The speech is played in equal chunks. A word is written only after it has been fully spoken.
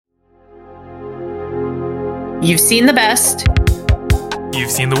You've seen the best.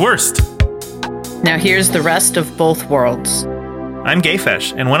 You've seen the worst. Now here's the rest of both worlds. I'm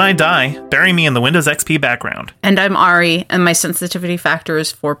Gayfesh, and when I die, bury me in the Windows XP background. And I'm Ari, and my sensitivity factor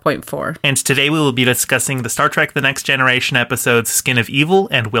is 4.4. And today we will be discussing the Star Trek The Next Generation episodes Skin of Evil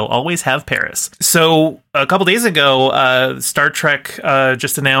and We'll Always Have Paris. So, a couple days ago, Star Trek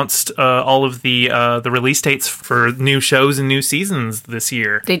just announced all of the release dates for new shows and new seasons this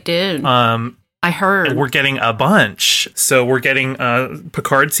year. They did. I heard. We're getting a bunch. So we're getting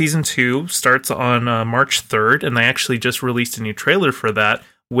Picard Season 2 starts on March 3rd, and they actually just released a new trailer for that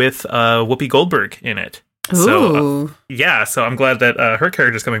with Whoopi Goldberg in it. Ooh. So I'm glad that her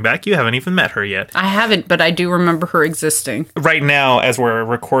character's coming back. You haven't even met her yet. I haven't, but I do remember her existing. Right now, as we're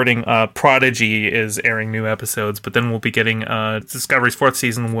recording, Prodigy is airing new episodes, but then we'll be getting Discovery's 4th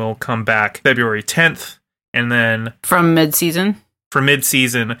season will come back February 10th, and then... From mid-season? For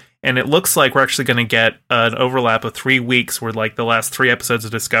mid-season, and it looks like we're actually going to get an overlap of 3 weeks where like the last 3 episodes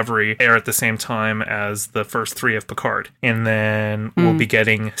of Discovery air at the same time as the first 3 of Picard. And then we'll be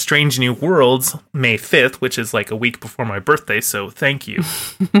getting Strange New Worlds May 5th, which is like a week before my birthday, so thank you.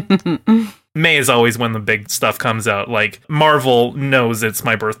 May is always when the big stuff comes out. Like, Marvel knows it's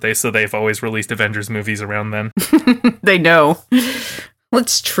my birthday, so they've always released Avengers movies around then. They know.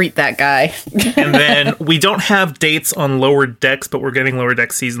 Let's treat that guy. And then we don't have dates on Lower Decks, but we're getting Lower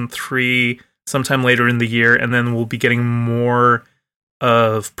Decks Season 3 sometime later in the year. And then we'll be getting more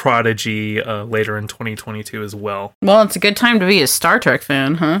of Prodigy later in 2022 as well. Well, it's a good time to be a Star Trek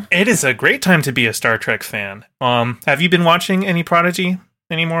fan, huh? It is a great time to be a Star Trek fan. Have you been watching any Prodigy?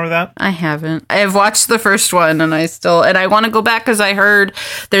 Any more of that? I haven't. I have watched the first one, and I want to go back because I heard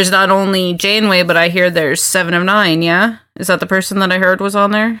there's not only Janeway, but I hear there's 7 of 9, yeah? Is that the person that I heard was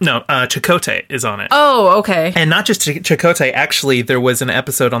on there? No, Chakotay is on it. Oh, okay. And not just Chakotay, actually, there was an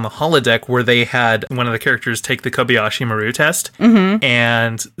episode on the holodeck where they had one of the characters take the Kobayashi Maru test. Mm-hmm.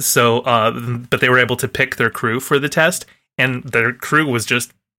 And so, but they were able to pick their crew for the test, and their crew was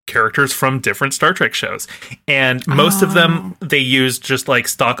just characters from different Star Trek shows, and most of them they used just like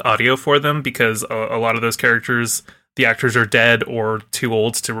stock audio for them because a lot of those characters, the actors are dead or too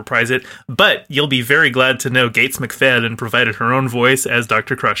old to reprise it. But you'll be very glad to know Gates McFadden provided her own voice as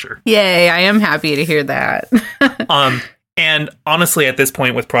Dr. Crusher. Yay, I am happy to hear that. And honestly, at this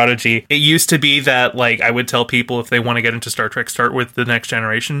point with Prodigy, it used to be that like I would tell people if they want to get into Star Trek, start with The Next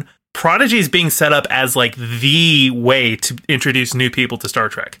Generation. Prodigy is being set up as like the way to introduce new people to Star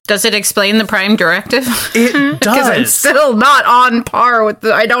Trek. Does it explain the Prime Directive? It does. Because I'm still not on par with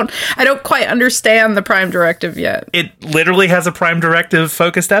I don't quite understand the Prime Directive yet. It literally has a Prime Directive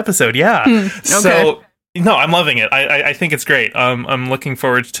focused episode. Yeah. Okay. So no, I'm loving it. I think it's great. I'm looking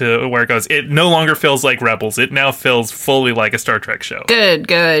forward to where it goes. It no longer feels like Rebels. It now feels fully like a Star Trek show.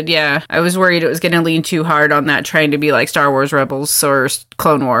 Good. Yeah. I was worried it was going to lean too hard on that, trying to be like Star Wars Rebels or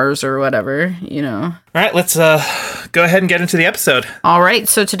Clone Wars or whatever, you know. All right, let's go ahead and get into the episode. All right,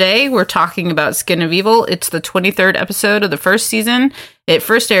 so today we're talking about Skin of Evil. It's the 23rd episode of the first season. It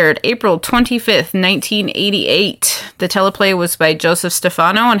first aired April 25th, 1988. The teleplay was by Joseph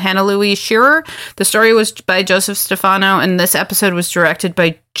Stefano and Hannah Louise Shearer. The story was by Joseph Stefano, and this episode was directed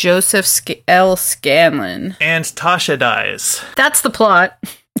by Joseph L. Scanlon. And Tasha dies. That's the plot.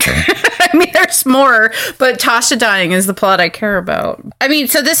 I mean, there's more, but Tasha dying is the plot I care about. I mean,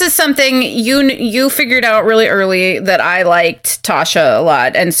 so this is something you figured out really early that I liked Tasha a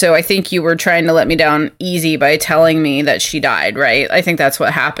lot, and so I think you were trying to let me down easy by telling me that she died, right? I think that's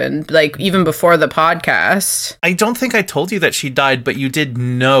what happened, like, even before the podcast. I don't think I told you that she died, but you did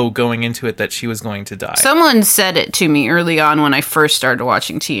know going into it that she was going to die. Someone said it to me early on when I first started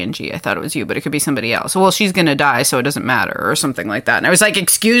watching TNG. I thought it was you, but it could be somebody else. Well, she's gonna die, so it doesn't matter, or something like that. And I was like,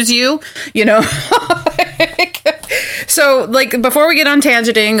 excuse you, you know. So, like, before we get on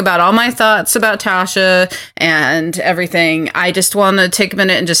tangenting about all my thoughts about Tasha and everything, I just want to take a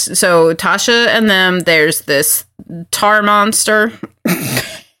minute and just, so Tasha and them, there's this tar monster.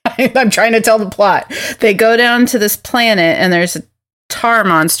 I'm trying to tell the plot. They go down to this planet and there's a tar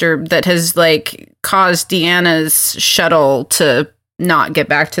monster that has like caused Deanna's shuttle to not get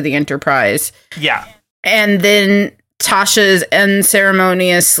back to the Enterprise. Yeah. And then Tasha is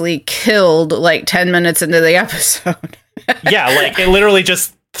unceremoniously killed like 10 minutes into the episode. Yeah, like it literally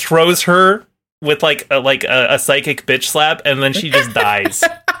just throws her with like a psychic bitch slap, and then she just dies.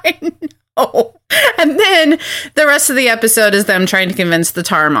 Oh. And then the rest of the episode is them trying to convince the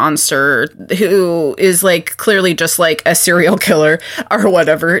tar monster, who is like clearly just like a serial killer or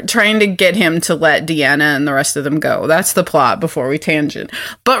whatever, trying to get him to let Deanna and the rest of them go. That's the plot before we tangent.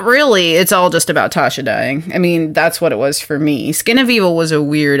 But really, it's all just about Tasha dying. I mean, that's what it was for me. Skin of Evil was a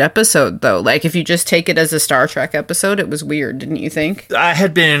weird episode, though. Like, if you just take it as a Star Trek episode, it was weird, didn't you think? I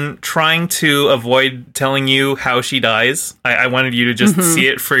had been trying to avoid telling you how she dies. I wanted you to just see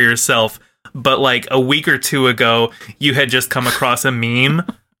it for yourself. But like a week or two ago, you had just come across a meme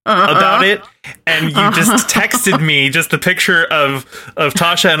about it, and you just texted me just the picture of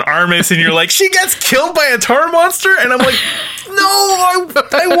Tasha and Armis, and you're like, she gets killed by a tar monster? And I'm like, no,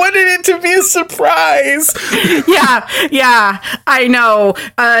 I wanted it to be a surprise. Yeah, I know.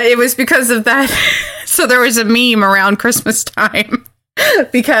 It was because of that. So there was a meme around Christmas time.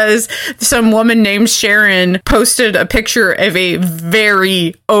 Because some woman named Sharon posted a picture of a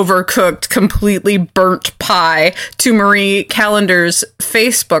very overcooked, completely burnt pie to Marie Callender's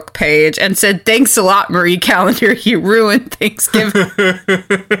Facebook page and said, "Thanks a lot, Marie Callender, you ruined Thanksgiving."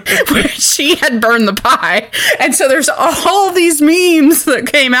 Where she had burned the pie. And so there's all these memes that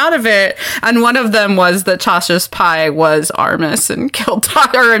came out of it. And one of them was that Tasha's pie was Armis and killed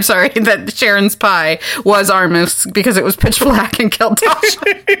Tasha. Or I'm sorry, that Sharon's pie was Armis because it was pitch black and killed Tasha. And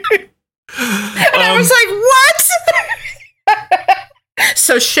I was like, what?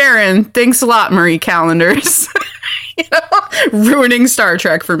 So Sharon, thanks a lot, Marie Callender's. Ruining Star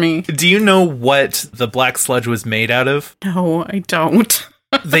Trek for me. Do you know what the black sludge was made out of? No, I don't.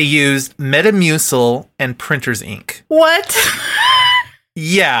 They used Metamucil and printer's ink. What?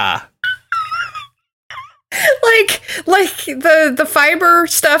 Yeah. Like the fiber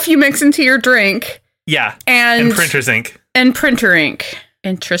stuff you mix into your drink. Yeah. And printer's ink. And printer ink.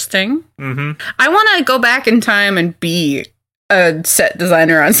 Interesting. Mm-hmm. I want to go back in time and be a set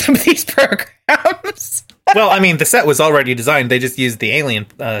designer on some of these programs. Well, I mean, the set was already designed. They just used the alien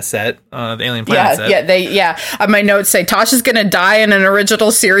set, the Alien Planet set. Yeah. My notes say Tasha's gonna die in an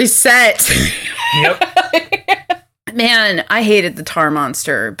original series set. Yep. Man, I hated the tar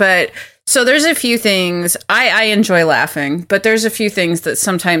monster, but so there's a few things I enjoy laughing, but there's a few things that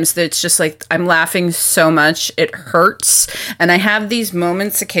sometimes it's just like I'm laughing so much it hurts, and I have these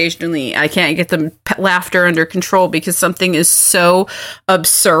moments occasionally I can't get the laughter under control because something is so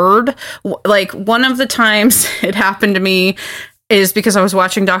absurd. Like one of the times it happened to me is because I was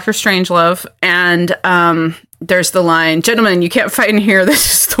watching Doctor Strangelove, and there's the line, "Gentlemen, you can't fight in here.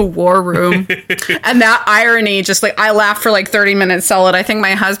 This is the war room." And that irony, just like I laughed for like 30 minutes solid. I think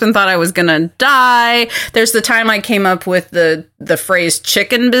my husband thought I was gonna die. There's the time I came up with the phrase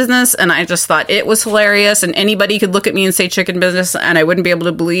chicken business, and I just thought it was hilarious, and anybody could look at me and say chicken business and I wouldn't be able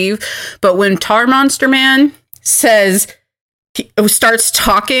to believe. But when Tar Monster Man says, he starts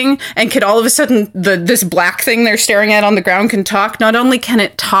talking, and could all of a sudden this black thing they're staring at on the ground can talk. Not only can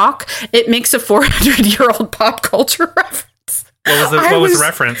it talk, it makes a 400-year-old pop culture reference. What was the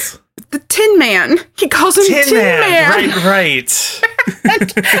reference? The Tin Man. He calls him Tin Man. Right.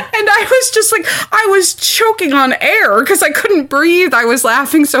 and I was just like, I was choking on air because I couldn't breathe. I was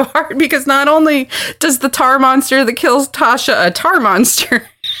laughing so hard because not only does the tar monster that kills Tasha a tar monster,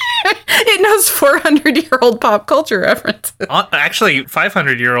 it knows 400-year-old pop culture references. Actually,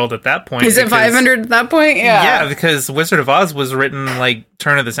 500-year-old at that point. Is it 500 at that point? Yeah. Yeah, because Wizard of Oz was written like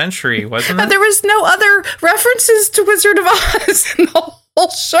turn of the century, wasn't it? There was no other references to Wizard of Oz in the whole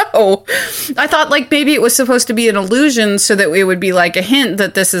show. I thought like maybe it was supposed to be an illusion so that it would be like a hint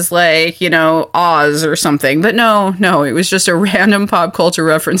that this is like, Oz or something. But no, it was just a random pop culture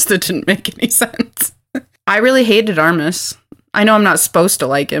reference that didn't make any sense. I really hated Armis. I know I'm not supposed to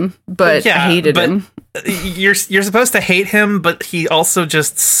like him, but I hated him. You're supposed to hate him, but he also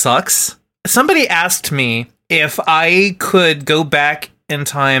just sucks. Somebody asked me if I could go back in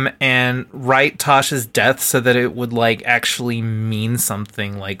time and write Tasha's death so that it would like actually mean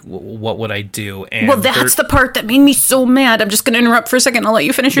something. Like, what would I do? And well, that's the part that made me so mad. I'm just going to interrupt for a second. I'll let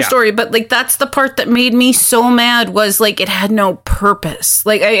you finish your story. But like, that's the part that made me so mad was like, it had no purpose.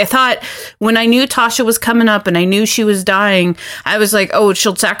 Like I thought when I knew Tasha was coming up and I knew she was dying, I was like, oh,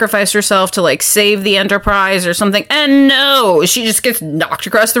 she'll sacrifice herself to like save the Enterprise or something. And no, she just gets knocked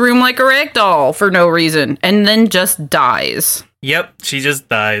across the room like a rag doll for no reason and then just dies. Yep, she just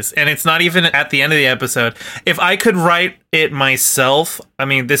dies. And it's not even at the end of the episode. If I could write it myself, I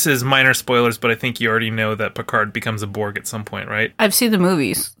mean, this is minor spoilers, but I think you already know that Picard becomes a Borg at some point, right? I've seen the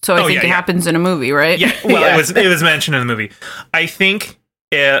movies, so I think it happens in a movie, right? Yeah, well, it was mentioned in the movie. I think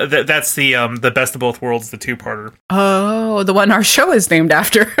that's the Best of Both Worlds, the two-parter. Oh, the one our show is named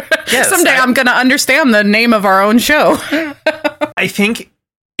after. Yes, Someday I'm going to understand the name of our own show. I think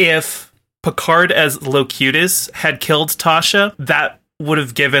if Picard as Locutus had killed Tasha, that would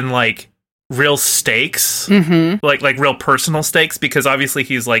have given like real stakes, like real personal stakes, because obviously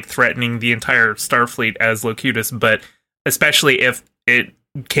he's like threatening the entire Starfleet as Locutus, but especially if it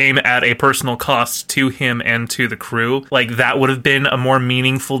came at a personal cost to him and to the crew, like that would have been a more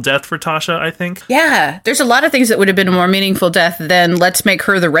meaningful death for Tasha, I think. Yeah, there's a lot of things that would have been a more meaningful death than let's make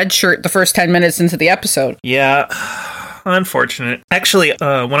her the red shirt the first 10 minutes into the episode. Yeah. Unfortunate. Actually,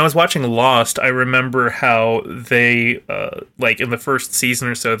 when I was watching Lost, I remember how they, like in the first season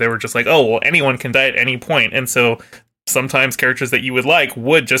or so, they were just like, oh, well, anyone can die at any point. And so sometimes characters that you would like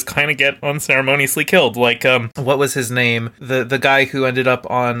would just kind of get unceremoniously killed. Like, what was his name? The guy who ended up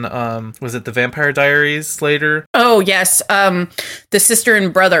on, was it the Vampire Diaries later? Oh, yes. The sister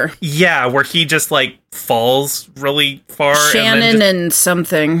and brother. Yeah, where he just like falls really far. Shannon and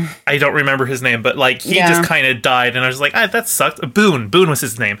something. I don't remember his name, but like he just kind of died, and I was like, that sucked. Boone was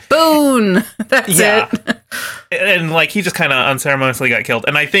his name. Boone. That's it. And like he just kind of unceremoniously got killed.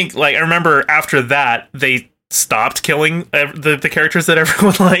 And I think like I remember after that they stopped killing the characters that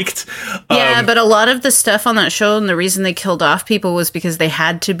everyone liked. Yeah, but a lot of the stuff on that show and the reason they killed off people was because they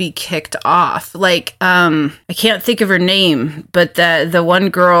had to be kicked off. Like, I can't think of her name, but the one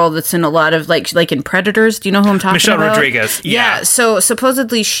girl that's in a lot of like in Predators. Do you know who I'm talking Michelle about? Rodriguez. Yeah. So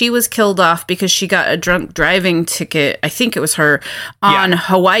supposedly she was killed off because she got a drunk driving ticket. I think it was her on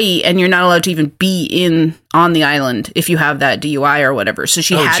Hawaii, and you're not allowed to even be on the island if you have that DUI or whatever. So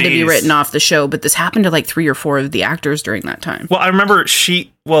she had to be written off the show, but this happened to like 3 or 4 of the actors during that time. Well, I remember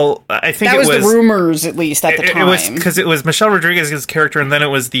I think that was the rumors, at least at the time. It was because it was Michelle Rodriguez's character, and then it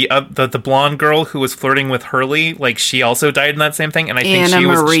was the blonde girl who was flirting with Hurley. Like she also died in that same thing, and I think she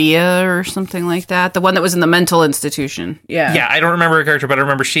was Maria or something like that. The one that was in the mental institution. Yeah, yeah. I don't remember her character, but I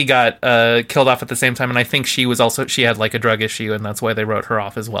remember she got killed off at the same time, and I think she had like a drug issue, and that's why they wrote her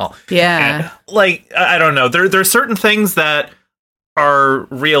off as well. Yeah, and, like I don't know. There are certain things that are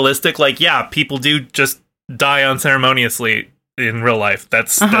realistic. Like people do just die unceremoniously in real life.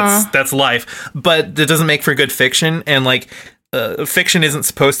 That's life, but it doesn't make for good fiction. And like fiction isn't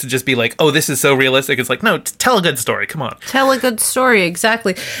supposed to just be like, oh, this is so realistic. It's like, no, tell a good story. Come on, tell a good story.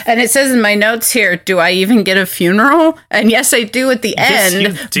 Exactly. And it says in my notes here, do I even get a funeral? And yes, I do at the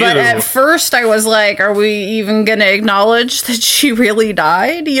end. But at first I was like, are we even gonna acknowledge that she really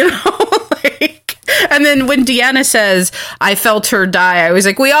died? You know, like. And then when Deanna says, I felt her die, I was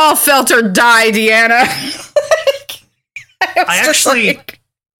like, we all felt her die, Deanna.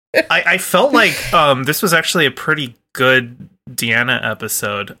 I felt like this was actually a pretty good Deanna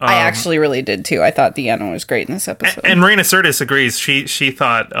episode. I actually really did too. I thought Deanna was great in this episode. And Marina Sirtis agrees. She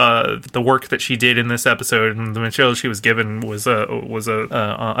thought the work that she did in this episode and the material she was given was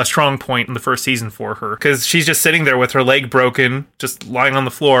a strong point in the first season for her, because she's just sitting there with her leg broken, just lying on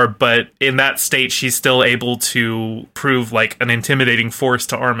the floor. But in that state, she's still able to prove like an intimidating force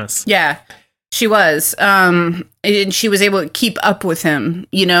to Armus. Yeah. She was, and she was able to keep up with him,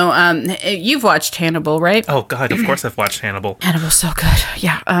 you know. You've watched Hannibal, right? Oh, God, of course I've watched Hannibal. Hannibal's so good,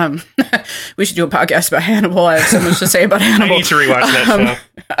 yeah. We should do a podcast about Hannibal. I have so much to say about Hannibal. I need to rewatch that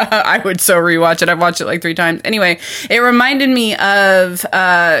show. I would so rewatch it. I've watched it like 3 times. Anyway, it reminded me of,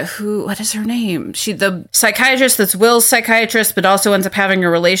 what is her name? The psychiatrist that's Will's psychiatrist, but also ends up having a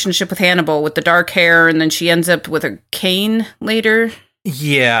relationship with Hannibal with the dark hair, and then she ends up with a cane later.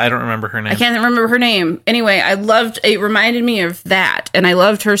 Yeah, I don't remember her name. I can't remember her name. Anyway, it reminded me of that, and I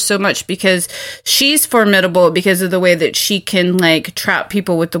loved her so much because she's formidable because of the way that she can, like, trap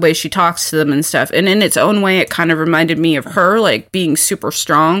people with the way she talks to them and stuff. And in its own way, it kind of reminded me of her, like, being super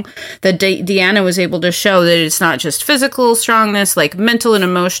strong. That Deanna was able to show that it's not just physical strongness, like, mental and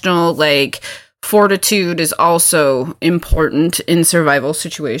emotional, like, fortitude is also important in survival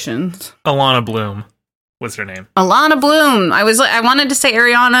situations. Alana Bloom. What's her name? Alana Bloom. I wanted to say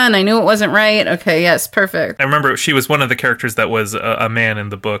Ariana, and I knew it wasn't right. Okay, yes, perfect. I remember she was one of the characters that was a man in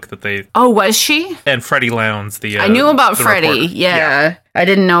the book that they. Oh, was she? And Freddie Lowndes, I knew about Freddie. Reporter. Yeah, I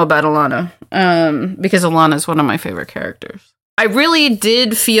didn't know about Alana. Because Alana's one of my favorite characters. I really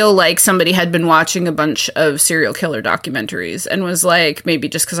did feel like somebody had been watching a bunch of serial killer documentaries and was like, maybe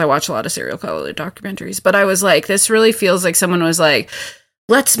just because I watch a lot of serial killer documentaries, but I was like, this really feels like someone was like,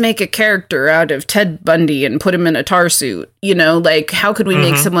 let's make a character out of Ted Bundy and put him in a tar suit. You know, like, how could we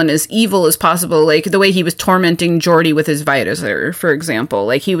make someone as evil as possible? Like, the way he was tormenting Geordi with his Visor, for example.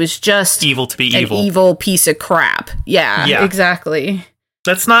 Like, he was just evil to be evil. An evil piece of crap. Yeah, exactly.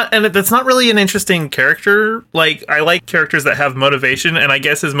 That's not really an interesting character. Like, I like characters that have motivation, and I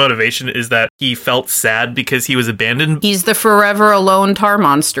guess his motivation is that he felt sad because he was abandoned. He's the forever alone tar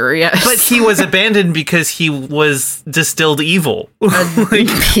monster, yes. But he was abandoned because he was distilled evil.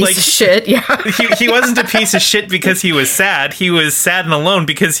 Piece of shit, yeah. he wasn't a piece of shit because he was sad. He was sad and alone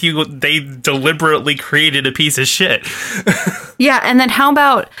because they deliberately created a piece of shit. Yeah, and then how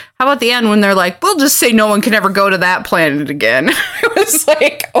about the end when they're like, we'll just say no one can ever go to that planet again. It was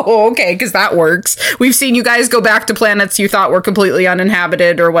like, oh, okay, because that works. We've seen you guys go back to planets you thought were completely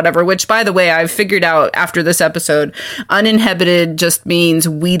uninhabited or whatever, which, by the way, I've figured out after this episode, uninhabited just means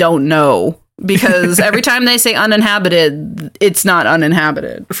we don't know. Because every time they say uninhabited, it's not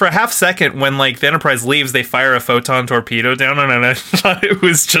uninhabited. For a half second, when like the Enterprise leaves, they fire a photon torpedo down, and I thought it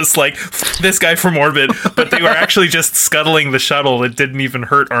was just like this guy from orbit, but they were actually just scuttling the shuttle. It didn't even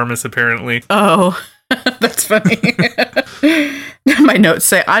hurt Armus, apparently. Oh, that's funny. My notes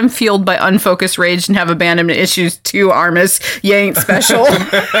say, I'm fueled by unfocused rage and have abandonment issues too, Armus. You ain't special.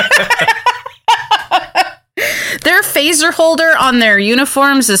 Their phaser holder on their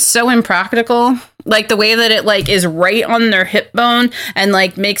uniforms is so impractical. Like the way that it like is right on their hip bone and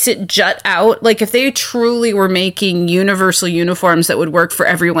like makes it jut out. Like if they truly were making universal uniforms that would work for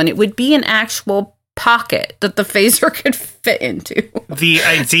everyone, it would be an actual pocket that the phaser could fit into. The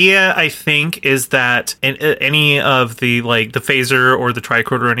idea, I think, is that in any of the like the phaser or the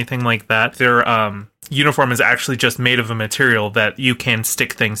tricorder or anything like that, their uniform is actually just made of a material that you can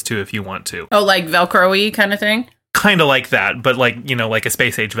stick things to if you want to. Oh, like Velcro-y kind of thing? Kind of like that, but like, you know, like a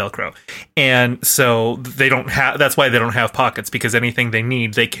space age Velcro. And so that's why they don't have pockets, because anything they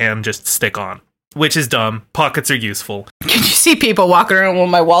need, they can just stick on. Which is dumb. Pockets are useful. Can you see people walking around with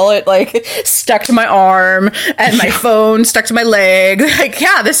my wallet, like, stuck to my arm and my phone stuck to my leg? Like,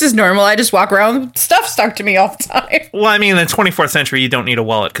 yeah, this is normal. I just walk around with stuff stuck to me all the time. Well, I mean, in the 24th century, you don't need a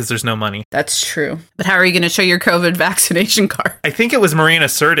wallet because there's no money. That's true. But how are you going to show your COVID vaccination card? I think it was Marina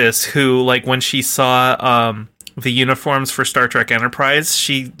Sirtis who, like, when she saw the uniforms for Star Trek Enterprise,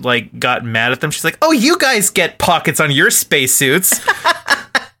 she, like, got mad at them. She's like, oh, you guys get pockets on your spacesuits.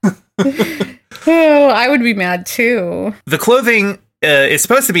 Oh, I would be mad too. The clothing is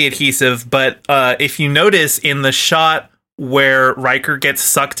supposed to be adhesive, but if you notice in the shot where Riker gets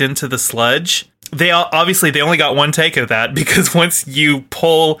sucked into the sludge, they only got one take of that, because once you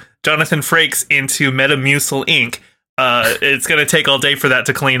pull Jonathan Frakes into Metamucil ink, it's going to take all day for that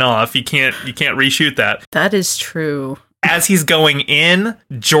to clean off. You can't reshoot that. That is true. As he's going in,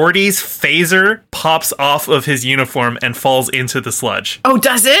 Geordi's phaser pops off of his uniform and falls into the sludge. Oh,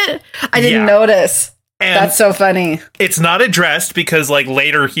 does it? I didn't notice. And that's so funny. It's not addressed because, like,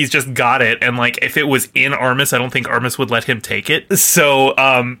 later he's just got it. And, like, if it was in Armus, I don't think Armus would let him take it. So,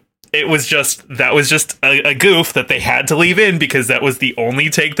 that was just a goof that they had to leave in, because that was the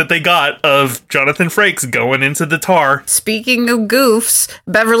only take that they got of Jonathan Frakes going into the tar. Speaking of goofs,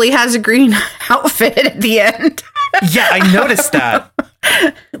 Beverly has a green outfit at the end. Yeah, I noticed that.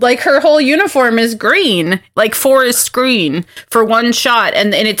 Like, her whole uniform is green, like forest green, for one shot,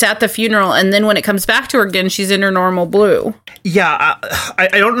 and it's at the funeral, and then when it comes back to her again, she's in her normal blue. Yeah, I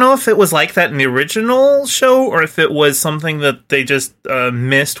don't know if it was like that in the original show, or if it was something that they just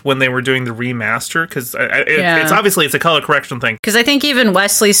missed when they were doing the remaster, because it's obviously it's a color correction thing. Because I think even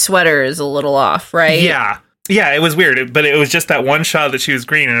Wesley's sweater is a little off, right? Yeah. Yeah, it was weird, but it was just that one shot that she was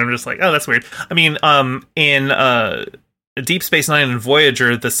green, and I'm just like, oh, that's weird. I mean, in Deep Space Nine and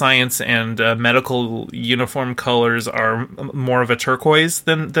Voyager, the science and medical uniform colors are more of a turquoise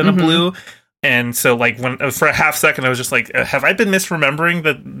than a blue. And so, like, when for a half second, I was just like, have I been misremembering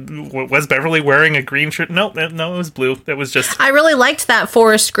that? Was Beverly wearing a green shirt? No, it was blue. It was just... I really liked that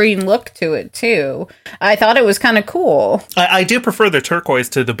forest green look to it, too. I thought it was kind of cool. I do prefer the turquoise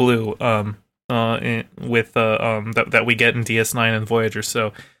to the blue that we get in DS9 and Voyager.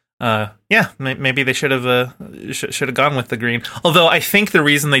 So, maybe they should have gone with the green. Although I think the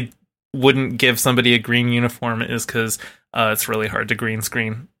reason they wouldn't give somebody a green uniform is because it's really hard to green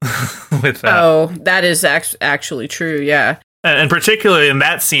screen with that. Oh, that is actually true. Yeah. And particularly in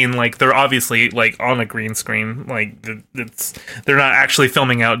that scene, like, they're obviously, like, on a green screen. Like, they're not actually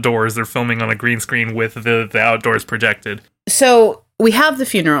filming outdoors. They're filming on a green screen with the outdoors projected. So we have the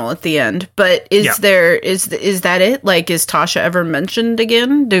funeral at the end, but is that it? Like, is Tasha ever mentioned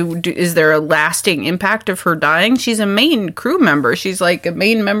again? Is there a lasting impact of her dying? She's a main crew member. She's like a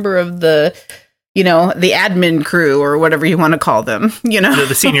main member of the, the admin crew, or whatever you want to call them,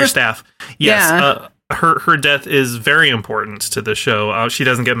 the senior staff. Yes. Yeah. Her death is very important to the show. She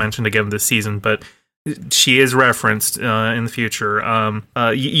doesn't get mentioned again this season, but she is referenced in the future.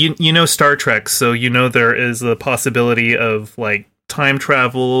 You know Star Trek, so there is the possibility of, like, time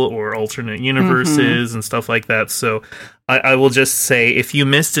travel or alternate universes and stuff like that. So I will just say, if you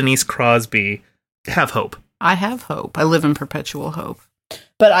miss Denise Crosby, have hope. I have hope. I live in perpetual hope.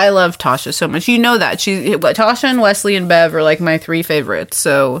 But I love Tasha so much. You know that. Tasha and Wesley and Bev are like my 3 favorites.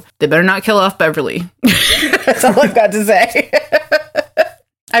 So they better not kill off Beverly. That's all I've got to say.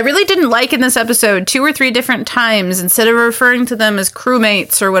 I really didn't like in this episode 2 or 3 different times, instead of referring to them as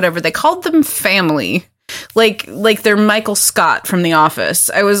crewmates or whatever, they called them family. Like they're Michael Scott from The Office.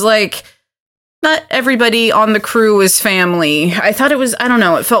 I was like, not everybody on the crew is family. I thought it was, I don't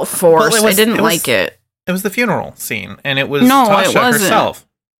know, it felt forced. I didn't like it. It was the funeral scene, and it was Tasha herself.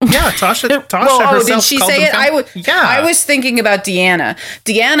 Yeah, Tasha herself. Did she say it? I was thinking about Deanna.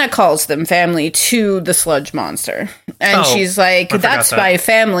 Deanna calls them family to the sludge monster. And she's like, that's my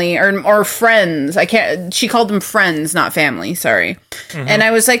family or friends. She called them friends, not family. Sorry. Mm-hmm. And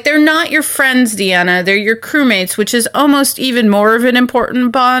I was like, they're not your friends, Deanna. They're your crewmates, which is almost even more of an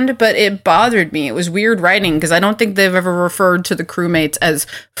important bond. But it bothered me. It was weird writing because I don't think they've ever referred to the crewmates as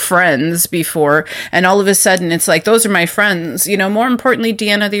friends before. And all of a sudden it's like, those are my friends. More importantly,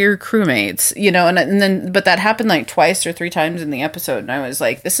 Deanna, they're your crewmates, and then, but that happened like 2 or 3 times in the episode. And I was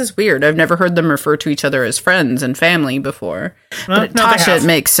like, this is weird. I've never heard them refer to each other as friends and family before. But Tasha, it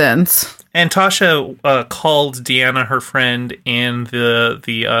makes sense. And Tasha called Deanna her friend in the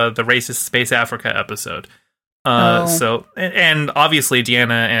racist Space Africa episode. So, and obviously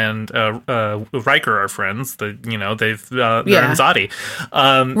Deanna and Riker are friends. They're in Zadi.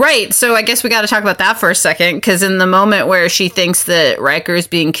 Right. So I guess we got to talk about that for a second, because in the moment where she thinks that Riker is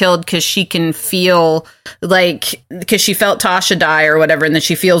being killed because she can feel because she felt Tasha die or whatever, and then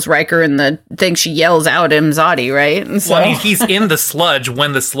she feels Riker in the thing, she yells out Zadi, right? And so, he's in the sludge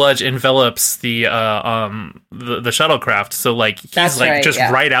when the sludge envelops the shuttlecraft. So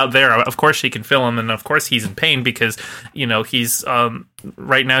he's right out there. Of course she can feel him, and of course he's in pain because he's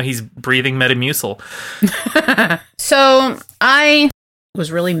right now he's breathing Metamucil. So I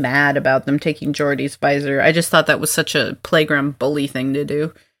was really mad about them taking Geordi's visor. I just thought that was such a playground bully thing to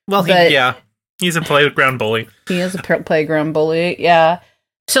do. Well, he's a playground bully. He is a playground bully. Yeah.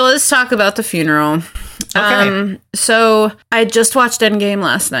 So let's talk about the funeral. Okay. So I just watched Endgame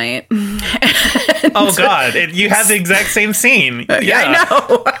last night. Oh God! You have the exact same scene. Yeah, I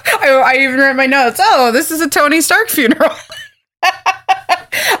know. I even read my notes. Oh, this is a Tony Stark funeral.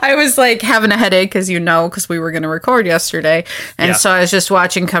 I was having a headache, because we were going to record yesterday, and so I was just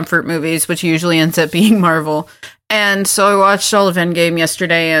watching comfort movies, which usually ends up being Marvel. And so I watched all of Endgame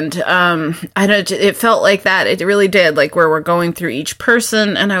yesterday, and it felt like that. It really did, where we're going through each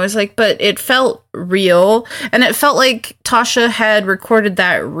person, and I was like, but it felt real, and it felt like Tasha had recorded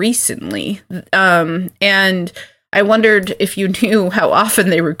that recently. And I wondered if you knew how often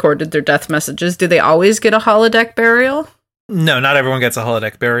they recorded their death messages. Do they always get a holodeck burial? No, not everyone gets a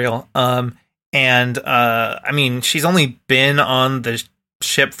holodeck burial. She's only been on the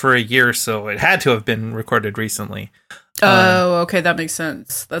ship for a year, so it had to have been recorded recently. Okay, that makes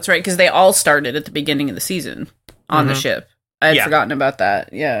sense. That's right, because they all started at the beginning of the season on the ship. I had forgotten about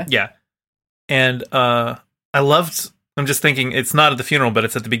that. Yeah. And I'm just thinking, it's not at the funeral, but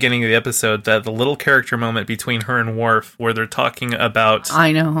it's at the beginning of the episode, that the little character moment between her and Worf, where they're talking about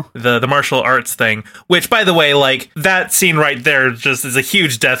the martial arts thing, which, by the way, that scene right there just is a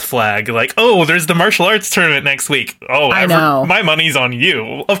huge death flag. There's the martial arts tournament next week. Oh, I know. My money's on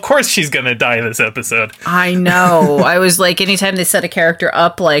you. Of course she's gonna die this episode. I know. I was anytime they set a character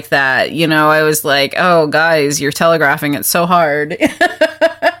up like that, I was like, oh, guys, you're telegraphing it so hard.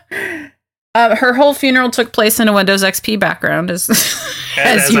 Her whole funeral took place in a Windows XP background, as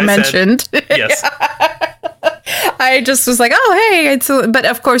you mentioned. Yes. I just was like, oh, hey. But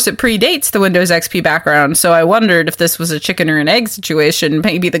of course, it predates the Windows XP background, so I wondered if this was a chicken or an egg situation.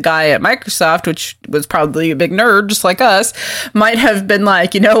 Maybe the guy at Microsoft, which was probably a big nerd just like us, might have been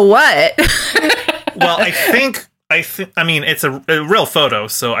like, you know what? Well, it's a real photo,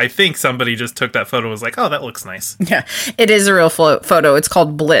 so I think somebody just took that photo and was like, oh, that looks nice. Yeah, it is a real photo. It's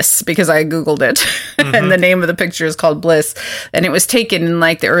called Bliss, because I Googled it, and the name of the picture is called Bliss, and it was taken in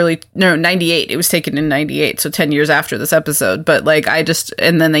 98. It was taken in 98, so 10 years after this episode, but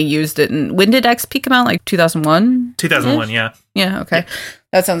and then they used it, and when did XP come out? 2001? 2001, yeah. Yeah, okay. Yeah.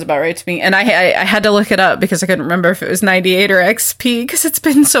 That sounds about right to me. And I had to look it up because I couldn't remember if it was 98 or XP, because it's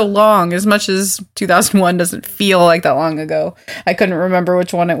been so long. As much as 2001 doesn't feel like that long ago, I couldn't remember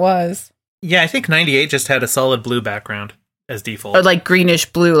which one it was. Yeah, I think 98 just had a solid blue background as default. Or greenish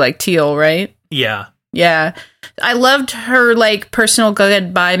blue, like teal, right? Yeah. Yeah. I loved her, like, personal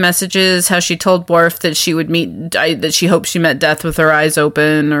goodbye messages, how she told Worf that she would that she hoped she met death with her eyes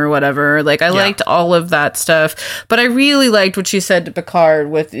open or whatever. Like, I liked all of that stuff. But I really liked what she said to Picard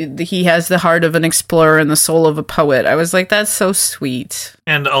with, he has the heart of an explorer and the soul of a poet. I was like, that's so sweet.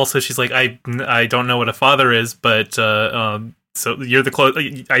 And also she's like, I don't know what a father is, but, so you're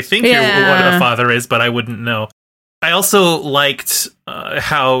the I think you're what a father is, but I wouldn't know. I also liked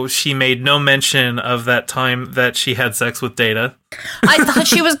how she made no mention of that time that she had sex with Data. I thought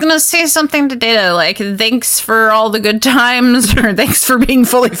she was going to say something to Data, like, thanks for all the good times, or thanks for being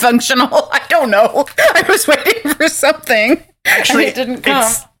fully functional. I don't know. I was waiting for something. Actually, it didn't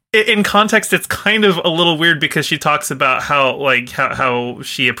come. In context, it's kind of a little weird because she talks about how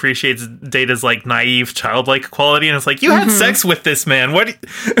she appreciates Data's, like, naive, childlike quality, and it's like, you had sex with this man. What?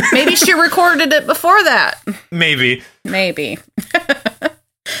 Maybe she recorded it before that. Maybe.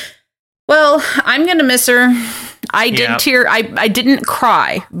 Well, I'm gonna miss her. I did tear. I didn't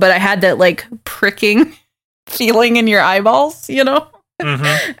cry, but I had that, like, pricking feeling in your eyeballs, you know?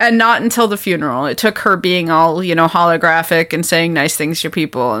 Mm-hmm. And not until the funeral. It took her being all, you know, holographic and saying nice things to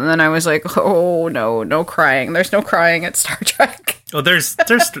people, and then I was like, oh no crying. There's no crying at Star Trek. Oh, there's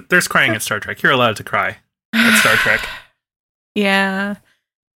crying at Star Trek. You're allowed to cry at Star Trek. Yeah,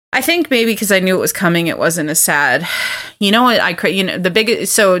 I think maybe because I knew it was coming, it wasn't as sad. You know what? The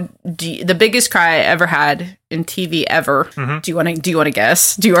biggest cry I ever had in TV ever. Mm-hmm. Do you want to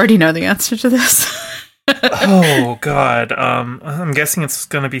guess? Do you already know the answer to this? Oh God, I'm guessing it's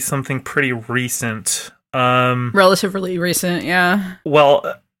going to be something pretty recent. Relatively recent, yeah. Well,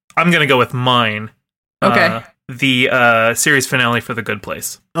 I'm going to go with mine. Okay. The series finale for The Good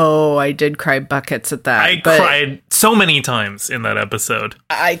Place. Oh, I did cry buckets at that. I cried so many times in that episode.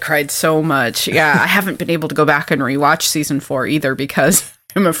 I cried so much. Yeah, I haven't been able to go back and rewatch season 4 either because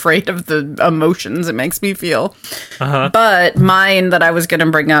I'm afraid of the emotions it makes me feel. Uh-huh. But mine that I was going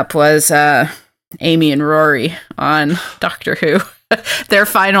to bring up was Amy and Rory on Doctor Who. Their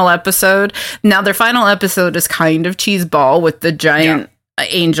final episode. Now, their final episode is kind of cheeseball with the giant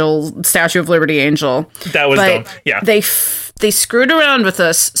angel, Statue of Liberty angel. That was dumb. Yeah. They screwed around with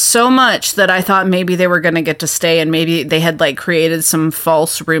us so much that I thought maybe they were going to get to stay, and maybe they had, like, created some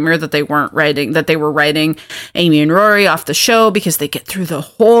false rumor that they were writing Amy and Rory off the show because they get through the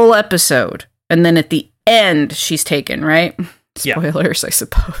whole episode. And then at the end, she's taken, right? Spoilers, I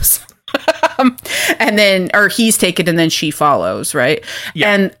suppose. And then, or he's taken and then she follows, right?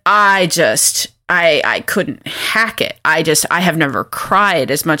 Yeah. And I couldn't hack it. I have never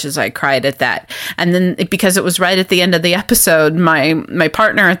cried as much as I cried at that. And then because it was right at the end of the episode, my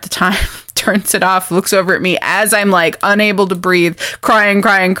partner at the time turns it off, looks over at me as I'm, like, unable to breathe, crying.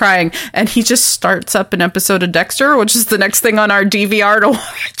 And he just starts up an episode of Dexter, which is the next thing on our DVR to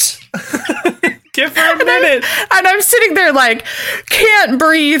watch. Give her a minute. And I'm sitting there, like, can't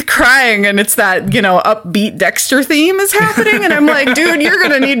breathe, crying, and it's that, you know, upbeat Dexter theme is happening, and I'm like, dude, you're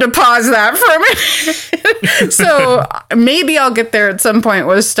gonna need to pause that for a minute. So maybe I'll get there at some point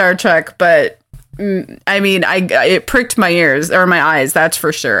with Star Trek, but I mean, it pricked my ears or my eyes. That's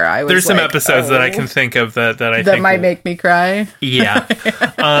for sure. There's some episodes that I can think of that I think might make me cry. Yeah.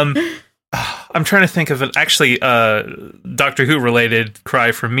 I'm trying to think of it. Actually, Doctor Who related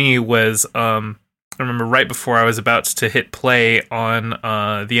cry for me was I remember right before I was about to hit play on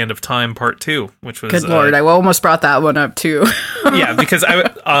The End of Time Part 2, which was good lord. I almost brought that one up too. Yeah, because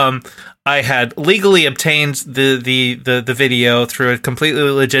I had legally obtained the video through a completely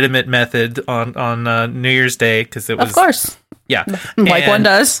legitimate method on New Year's Day because it was, of course, yeah, like one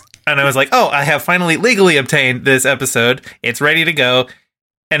does. And I was like, oh, I have finally legally obtained this episode. It's ready to go.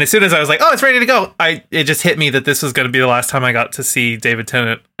 And as soon as I was like, oh, it's ready to go, it just hit me that this was going to be the last time I got to see David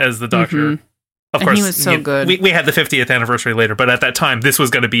Tennant as the Doctor. Mm-hmm. Of course, he was so good. We had the 50th anniversary later, but at that time, this was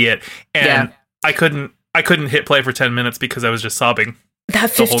going to be it. And I couldn't hit play for 10 minutes because I was just sobbing. That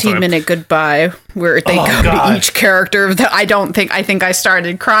 15-minute goodbye where they go to each character. I think I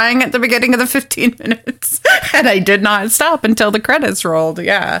started crying at the beginning of the 15 minutes. And I did not stop until the credits rolled.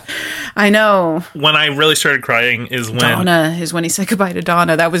 Yeah, I know. When I really started crying is when... Donna is when he said goodbye to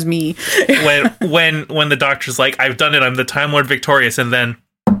Donna. That was me. when the Doctor's like, I've done it. I'm the Time Lord victorious. And then...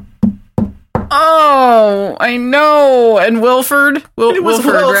 Oh, I know. And Wilford.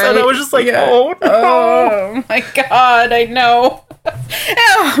 Wilford, right? And I was just like, oh, no. Oh, my God, I know.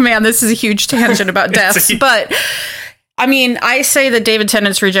 Oh, man, this is a huge tangent about deaths. But, I mean, I say that David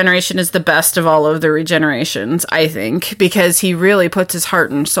Tennant's regeneration is the best of all of the regenerations, I think, because he really puts his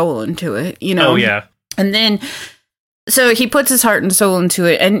heart and soul into it, you know? Oh, yeah. And then... So he puts his heart and soul into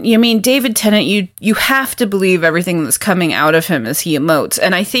it. And you mean, David Tennant, you have to believe everything that's coming out of him as he emotes.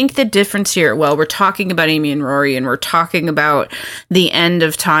 And I think the difference here, well, we're talking about Amy and Rory, and we're talking about the end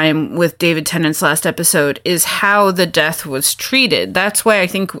of time with David Tennant's last episode, is how the death was treated. That's why I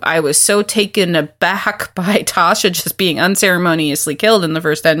think I was so taken aback by Tasha just being unceremoniously killed in the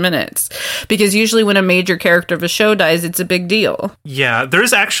first 10 minutes. Because usually when a major character of a show dies, it's a big deal. Yeah,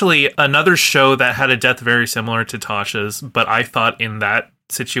 there's actually another show that had a death very similar to Tasha's, but I thought in that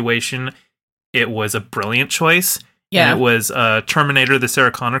situation it was a brilliant choice. Yeah. And it was Terminator: The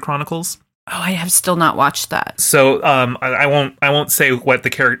Sarah Connor Chronicles. Oh, I have still not watched that. So I won't say what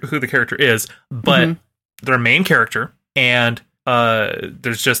who the character is, but their main character, and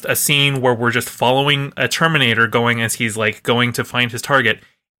there's just a scene where we're just following a Terminator going as he's like going to find his target,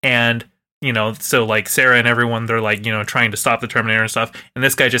 and so like Sarah and everyone, they're like, trying to stop the Terminator and stuff. And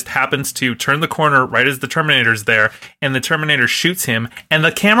this guy just happens to turn the corner right as the Terminator's there, and the Terminator shoots him, and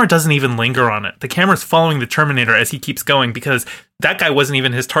the camera doesn't even linger on it. The camera's following the Terminator as he keeps going, because that guy wasn't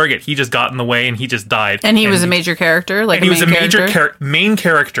even his target. He just got in the way and he just died. And he was a major character, like, and he was a major main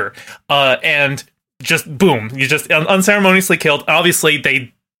character. And just boom, you just unceremoniously killed. Obviously,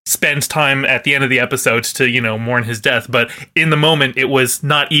 they spend time at the end of the episode to, mourn his death, but in the moment, it was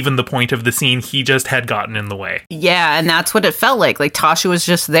not even the point of the scene. He just had gotten in the way. Yeah, and that's what it felt like. Like, Tasha was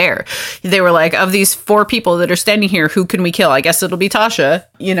just there. They were like, of these 4 people that are standing here, who can we kill? I guess it'll be Tasha,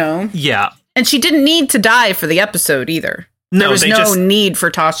 Yeah. And she didn't need to die for the episode either. There was no need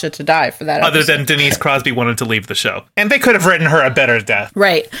for Tasha to die for that episode. Other than Denise Crosby wanted to leave the show. And they could have written her a better death.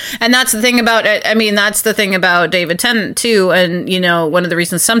 Right. And that's the thing about it. I mean, that's the thing about David Tennant, too. And, one of the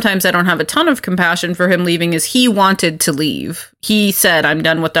reasons sometimes I don't have a ton of compassion for him leaving is he wanted to leave. He said, I'm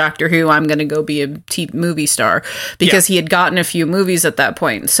done with Doctor Who. I'm going to go be a movie star, because he had gotten a few movies at that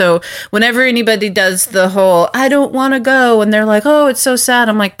point. So whenever anybody does the whole, I don't want to go, and they're like, oh, it's so sad.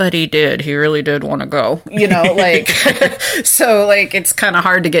 I'm like, but he did. He really did want to go, So, it's kind of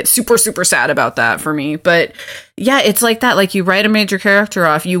hard to get super, super sad about that for me. But, yeah, it's like that. Like, you write a major character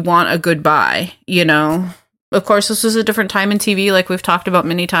off, you want a goodbye, Of course, this was a different time in TV, like we've talked about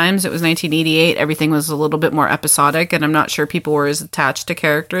many times. It was 1988. Everything was a little bit more episodic, and I'm not sure people were as attached to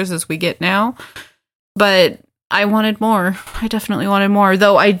characters as we get now. But I wanted more. I definitely wanted more.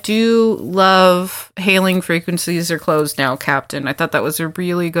 Though I do love hailing frequencies are closed now, Captain. I thought that was a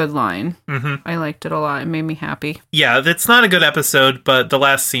really good line. Mm-hmm. I liked it a lot. It made me happy. Yeah, it's not a good episode, but the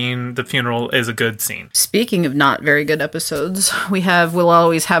last scene, the funeral, is a good scene. Speaking of not very good episodes, We'll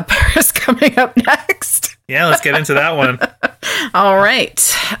Always Have Paris coming up next. Yeah, let's get into that one. All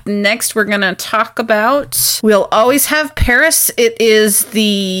right. Next, we're going to talk about We'll Always Have Paris. It is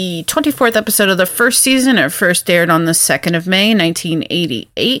the 24th episode of the first season. It first aired on the 2nd of May,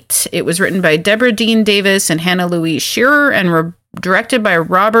 1988. It was written by Deborah Dean Davis and Hannah Louise Shearer and directed by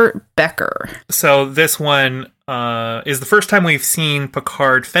Robert Becker. So this one is the first time we've seen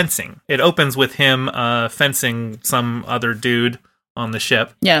Picard fencing. It opens with him fencing some other dude on the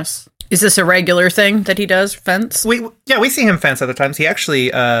ship. Yes. Is this a regular thing that he does, fence? We see him fence other times. He actually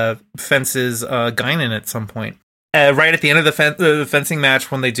fences Guinan at some point. Right at the end of the fencing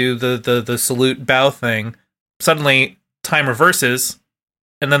match, when they do the salute bow thing, suddenly time reverses,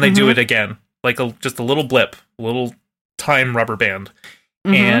 and then they do it again. Like just a little blip, a little time rubber band.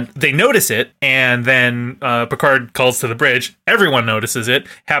 Mm-hmm. And they notice it, and then Picard calls to the bridge. Everyone notices it.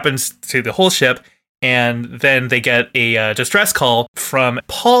 Happens to the whole ship. And then they get a distress call from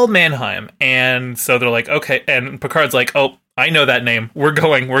Paul Mannheim. And so they're like, okay. And Picard's like, oh, I know that name. We're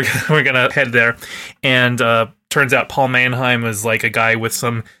going to head there. And turns out Paul Mannheim is like a guy with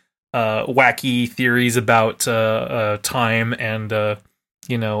some wacky theories about time and,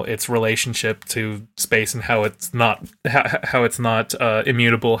 its relationship to space and how it's not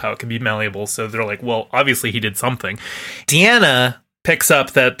immutable, how it can be malleable. So they're like, well, obviously he did something. Deanna picks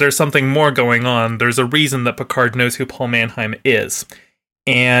up that there's something more going on. There's a reason that Picard knows who Paul Mannheim is.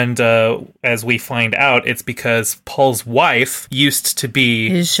 And as we find out, it's because Paul's wife used to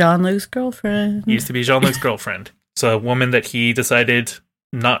be Jean-Luc's girlfriend. So a woman that he decided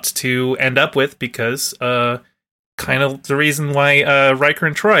not to end up with because kind of the reason why Riker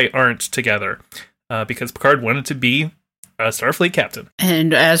and Troy aren't together. Because Picard wanted to be a Starfleet captain.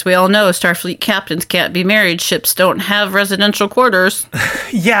 And as we all know, Starfleet captains can't be married. Ships don't have residential quarters.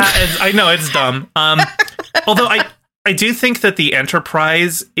 Yeah, I know, it's dumb. Although I do think that the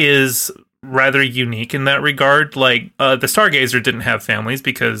Enterprise is rather unique in that regard. Like, the Stargazer didn't have families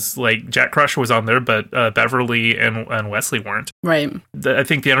because, like, Jack Crusher was on there, but Beverly and Wesley weren't. Right. I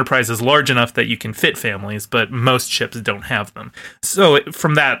think the Enterprise is large enough that you can fit families, but most ships don't have them. So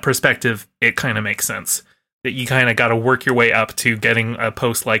from that perspective, it kind of makes sense. that you kind of got to work your way up to getting a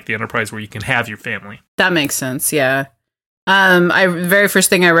post like the Enterprise where you can have your family. That makes sense. Yeah. Very first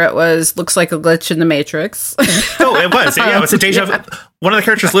thing I wrote was looks like a glitch in the Matrix. Oh, it was. Yeah, it was a deja vu. One of the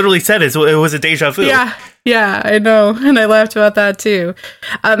characters literally said it was a deja vu. Yeah, I know, and I laughed about that too.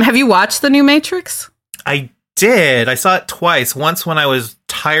 Have you watched the new Matrix? I did. I saw it twice. Once when I was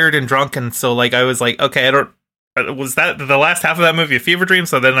tired and drunk, and so like I was like, okay, I don't. Was that the last half of that movie a fever dream?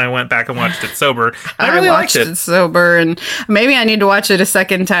 So then I went back and watched it sober. I really watched liked it sober, and maybe I need to watch it a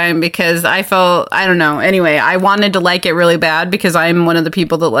second time because I don't know. Anyway, I wanted to like it really bad because I'm one of the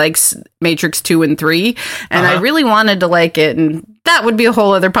people that likes Matrix 2 and 3, and I really wanted to like it, and that would be a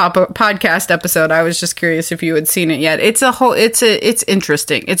whole other podcast episode. I was just curious if you had seen it yet. It's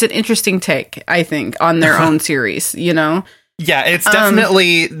interesting. It's an interesting take, I think, on their own series, you know? Yeah, it's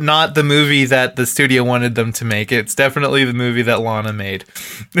definitely not the movie that the studio wanted them to make. It's definitely the movie that Lana made.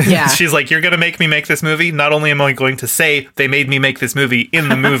 Yeah. She's like, you're going to make me make this movie? Not only am I going to say they made me make this movie in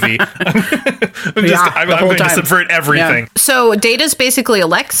the movie, I'm going to subvert everything. Yeah. So Data's basically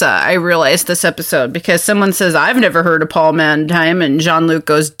Alexa, I realized this episode, because someone says, I've never heard of Paul Mannheim, and Jean-Luc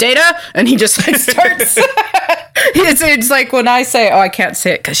goes, Data? And he just like starts... It's like when I say, I can't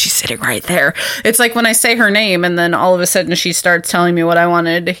say it because she's sitting right there. It's like when I say her name and then all of a sudden she starts telling me what I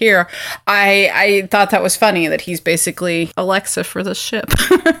wanted to hear. I thought that was funny that he's basically Alexa for the ship.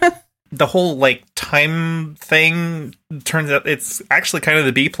 The whole like time thing turns out it's actually kind of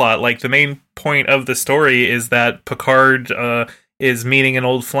the B plot. Like the main point of the story is that Picard is meeting an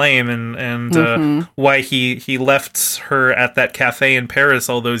old flame and why he left her at that cafe in Paris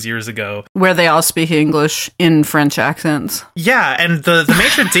all those years ago. Where they all speak English in French accents. Yeah, and the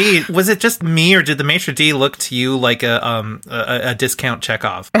maitre d', was it just me or did the maitre d' look to you like a discount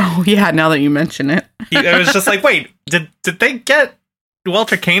Chekhov? Oh yeah, now that you mention it. I was just like, wait, did they get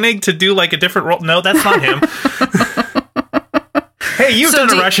Walter Koenig to do like a different role? No, that's not him. Hey, you've done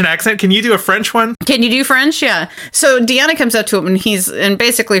a Russian accent. Can you do a French one? Can you do French? Yeah. So Deanna comes up to him and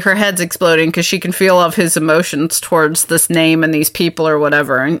basically her head's exploding because she can feel all of his emotions towards this name and these people or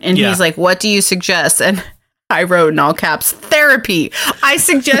whatever. And he's like, what do you suggest? And I wrote in all caps, therapy. I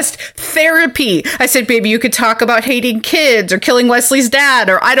suggest therapy. I said, baby, you could talk about hating kids or killing Wesley's dad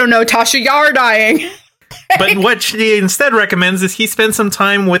or, I don't know, Tasha Yar dying. But what she instead recommends is he spend some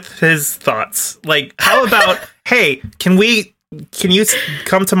time with his thoughts. Like, how about, hey, can you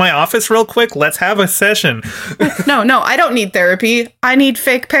come to my office real quick? Let's have a session. No, I don't need therapy. I need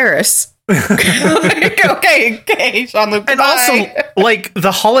fake Paris. Okay, Jean-Luc. And also, like,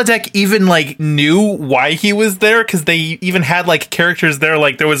 the holodeck even, like, knew why he was there, because they even had, like, characters there.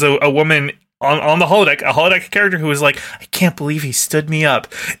 Like, there was a woman on the holodeck, a holodeck character who was like, I can't believe he stood me up.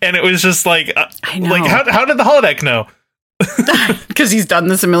 And it was just like, I know. Like, how did the holodeck know? Because he's done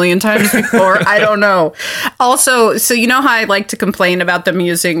this a million times before. I don't know. Also, so you know how I like to complain about them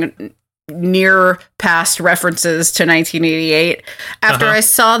using near past references to 1988? After I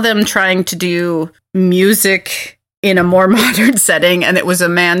saw them trying to do music in a more modern setting, and it was a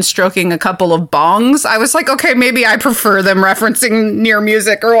man stroking a couple of bongs, I was like, okay, maybe I prefer them referencing near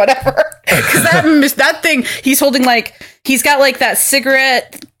music or whatever. Because that thing, he's holding like, he's got like that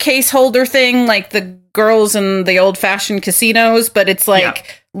cigarette case holder thing, like the girls in the old-fashioned casinos, but it's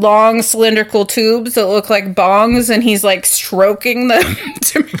like long cylindrical tubes that look like bongs, and he's like stroking them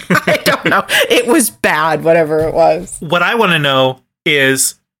to me. I don't know. It was bad, whatever it was. What I want to know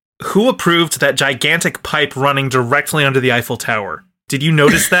is who approved that gigantic pipe running directly under the Eiffel Tower? Did you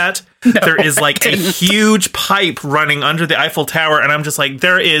notice that? No, there is like a huge pipe running under the Eiffel Tower, and I'm just like,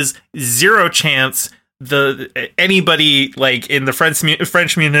 there is zero chance anybody like in the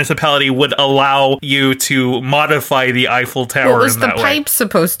French municipality would allow you to modify the Eiffel Tower. What was in the that pipe way.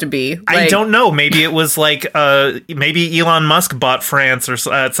 Supposed to be? Like, I don't know. Maybe it was like maybe Elon Musk bought France or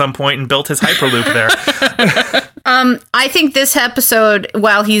at some point and built his Hyperloop there. I think this episode,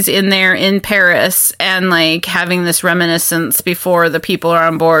 while he's in there in Paris and like having this reminiscence before the people are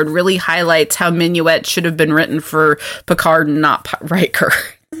on board, really highlights how Minuet should have been written for Picard and not Riker.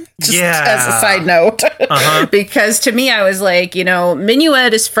 Just as a side note. Because to me, I was like, you know,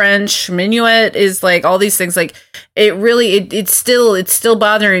 Minuet is French. Minuet is like all these things. Like it really, it's still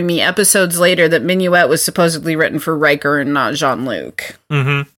bothering me episodes later that Minuet was supposedly written for Riker and not Jean-Luc.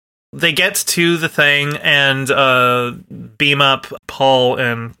 Mm-hmm. They get to the thing and beam up Paul,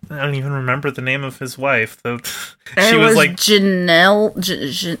 and I don't even remember the name of his wife. She was like Janice.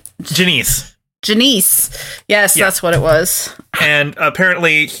 Yes, that's what it was. And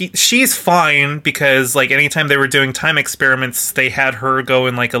apparently she's fine because like anytime they were doing time experiments, they had her go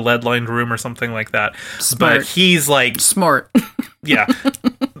in like a lead-lined room or something like that. Smart. But he's like smart. Yeah.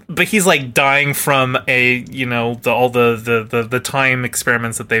 But but he's like dying from all the time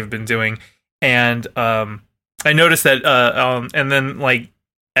experiments that they've been doing, and I noticed that and then like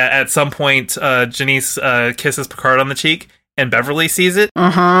at some point Janice kisses Picard on the cheek, and Beverly sees it,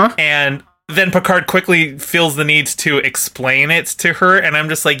 and then Picard quickly feels the need to explain it to her, and I'm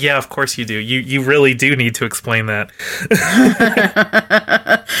just like, yeah, of course you do. You really do need to explain that.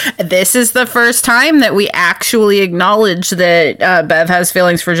 This is the first time that we actually acknowledge that Bev has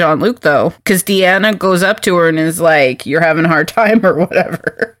feelings for Jean-Luc, though, because Deanna goes up to her and is like, you're having a hard time or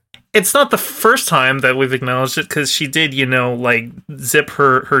whatever. It's not the first time that we've acknowledged it, because she did, like, zip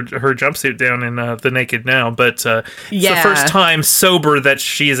her jumpsuit down in The Naked Now, but it's the first time sober that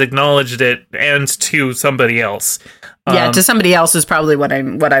she's acknowledged it, and to somebody else. To somebody else is probably what I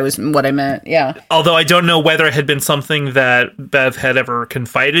meant. Yeah. Although I don't know whether it had been something that Bev had ever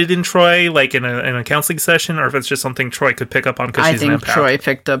confided in Troy, like in a counseling session, or if it's just something Troy could pick up on because she's an empath. I think Troy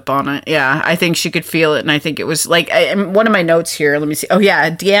picked up on it. Yeah, I think she could feel it, and I think it was like one of my notes here. Let me see. Oh yeah,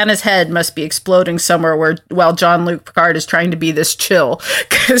 Deanna's head must be exploding somewhere while Jean-Luc Picard is trying to be this chill,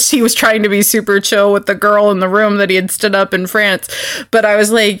 because he was trying to be super chill with the girl in the room that he had stood up in France. But I was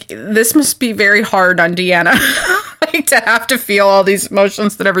like, this must be very hard on Deanna. To have to feel all these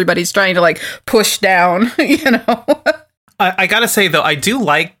emotions that everybody's trying to like push down, I gotta say though, I do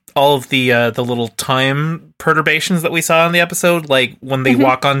like all of the little time perturbations that we saw in the episode, like when they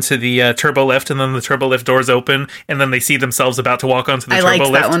walk onto the turbo lift, and then the turbo lift doors open, and then they see themselves about to walk onto the turbo lift. I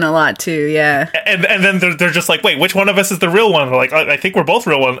liked that one a lot too, yeah. And then they're just like, wait, which one of us is the real one? They're like, I think we're both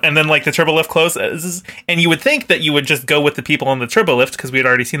real one. And then like the turbo lift closes, and you would think that you would just go with the people on the turbo lift because we had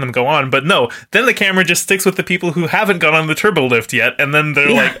already seen them go on, but no. Then the camera just sticks with the people who haven't gone on the turbo lift yet, and then they're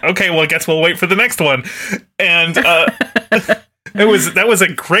like, okay, well, I guess we'll wait for the next one. And that was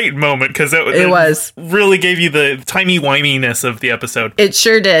a great moment, because it was really gave you the timey-wiminess of the episode. It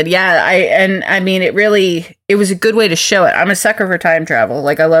sure did, yeah. I mean, it was a good way to show it. I'm a sucker for time travel.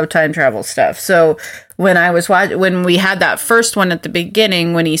 Like, I love time travel stuff. So when we had that first one at the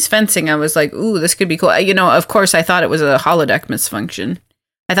beginning, when he's fencing, I was like, ooh, this could be cool. Of course, I thought it was a holodeck misfunction.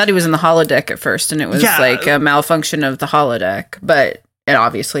 I thought he was in the holodeck at first, and it was like a malfunction of the holodeck, but... And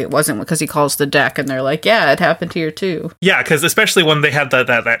obviously it wasn't, because he calls the deck and they're like, yeah, it happened here too. Yeah, because especially when they had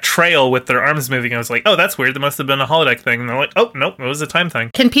that trail with their arms moving, I was like, oh, that's weird. There must have been a holodeck thing. And they're like, oh, nope, it was a time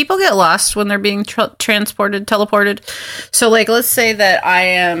thing. Can people get lost when they're being teleported? So, like, let's say that I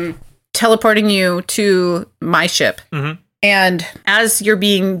am teleporting you to my ship. Mm-hmm. And as you're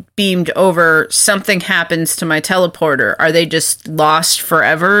being beamed over, something happens to my teleporter. Are they just lost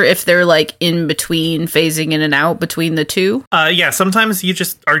forever if they're like in between, phasing in and out between the two? Yeah, sometimes you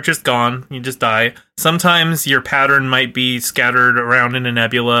just are just gone. You just die. Sometimes your pattern might be scattered around in a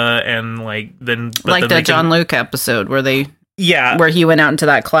nebula, and like then... Like the Jean-Luc episode where they... Yeah. Where he went out into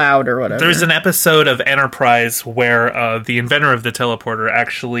that cloud or whatever. There's an episode of Enterprise where the inventor of the teleporter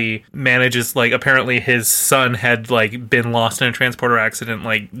actually manages, like, apparently his son had, like, been lost in a transporter accident,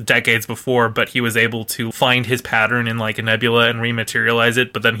 like, decades before, but he was able to find his pattern in, like, a nebula and rematerialize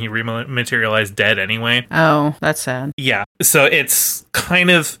it, but then he rematerialized dead anyway. Oh, that's sad. Yeah. So it's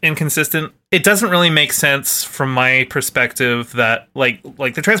kind of inconsistent. It doesn't really make sense from my perspective that, like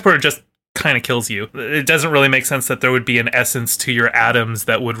the transporter just kind of kills you. It doesn't really make sense that there would be an essence to your atoms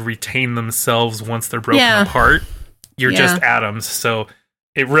that would retain themselves once they're broken apart. You're just atoms, so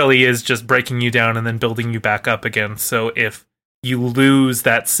it really is just breaking you down and then building you back up again. So if you lose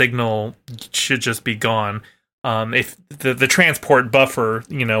that signal, it should just be gone. If the transport buffer,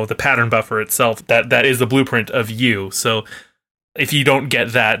 the pattern buffer itself, that is the blueprint of you. So if you don't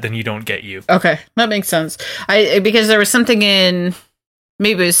get that, then you don't get you. Okay, that makes sense. Because there was something in...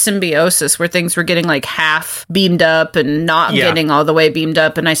 Maybe it was Symbiosis where things were getting like half beamed up and not getting all the way beamed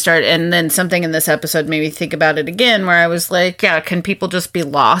up. And then something in this episode made me think about it again, where I was like, yeah, can people just be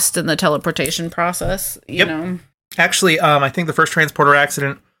lost in the teleportation process? You know? Actually, I think the first transporter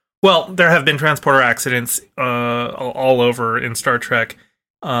accident, well, there have been transporter accidents all over in Star Trek.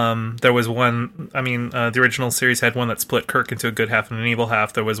 There was one, the original series had one that split Kirk into a good half and an evil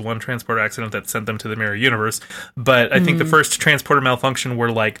half. There was one transporter accident that sent them to the Mirror Universe. But I think the first transporter malfunction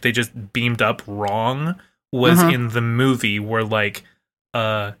where, like, they just beamed up wrong was in the movie where, like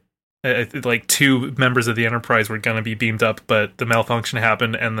two members of the Enterprise were going to be beamed up, but the malfunction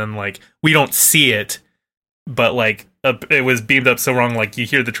happened, and then, like, we don't see it, but, like, it was beamed up so wrong, like, you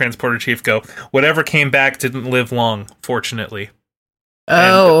hear the transporter chief go, whatever came back didn't live long, fortunately.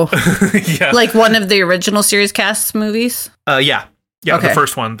 Oh, yeah. Like one of the original series cast movies? Yeah, okay. The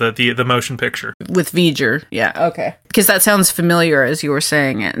first one, the motion picture. With V'ger, yeah, okay. because that sounds familiar as you were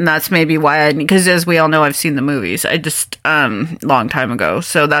saying it, and that's maybe why because as we all know, I've seen the movies. I just long time ago,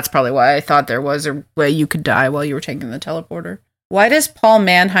 so that's probably why I thought there was a way you could die while you were taking the teleporter. Why does Paul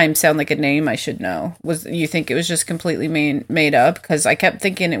Mannheim sound like a name I should know? Was you think it was just completely made up? Because I kept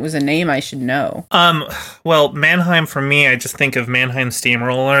thinking it was a name I should know. Well, Mannheim for me, I just think of Mannheim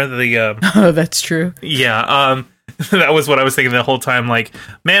Steamroller. Oh, that's true. Yeah. That was what I was thinking the whole time. Like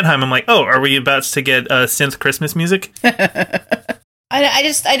Mannheim, I'm like, oh, are we about to get synth Christmas music?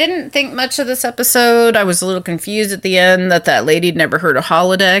 I didn't think much of this episode. I was a little confused at the end that lady'd never heard of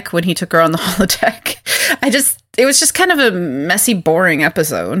holodeck when he took her on the holodeck. It was just kind of a messy, boring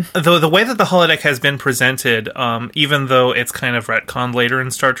episode. Though the way that the holodeck has been presented, even though it's kind of retconned later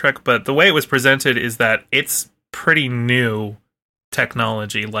in Star Trek, but the way it was presented is that it's pretty new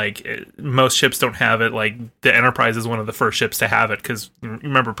technology. Like most ships don't have it. Like the Enterprise is one of the first ships to have it because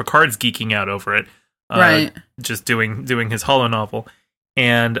remember Picard's geeking out over it, right? Just doing his holo novel.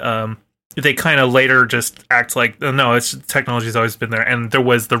 And they kind of later just act like, oh, no, it's technology's always been there. And there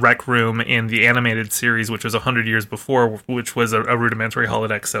was the rec room in the animated series, which was 100 years before, which was a rudimentary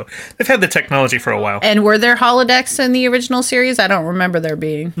holodeck. So they've had the technology for a while. And were there holodecks in the original series? I don't remember there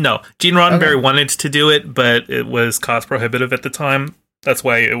being. No. Gene Roddenberry wanted to do it, but it was cost prohibitive at the time. That's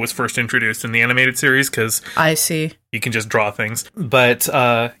why it was first introduced in the animated series, because I see. You can just draw things. But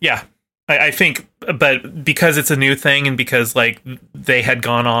yeah. I think, but because it's a new thing and because like they had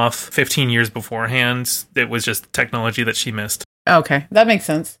gone off 15 years beforehand, it was just technology that she missed. Okay, that makes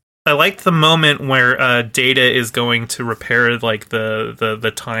sense. I liked the moment where Data is going to repair like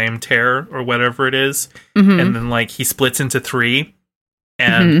the time tear or whatever it is, and then like he splits into three,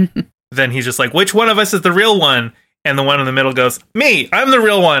 and then he's just like, which one of us is the real one? And the one in the middle goes, me, I'm the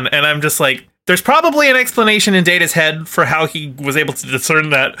real one. And I'm just like, there's probably an explanation in Data's head for how he was able to discern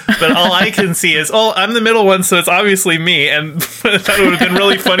that, but all I can see is, oh, I'm the middle one, so it's obviously me. And that would have been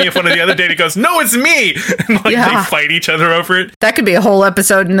really funny if one of the other Data goes, no, it's me! And like they fight each other over it. That could be a whole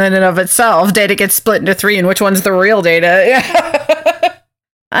episode in and of itself. Data gets split into three, and which one's the real Data?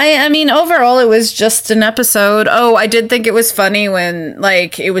 I mean, overall, it was just an episode. Oh, I did think it was funny when,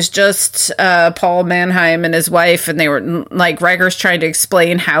 like, it was just Paul Mannheim and his wife, and they were, like, Riker's trying to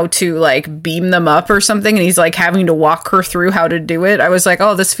explain how to, like, beam them up or something, and he's, like, having to walk her through how to do it. I was like,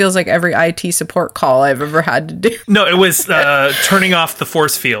 oh, this feels like every IT support call I've ever had to do. No, it was turning off the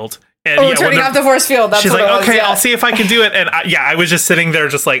force field. And turning off the force field. That's she's what like, it was, okay, I'll see if I can do it. And I was just sitting there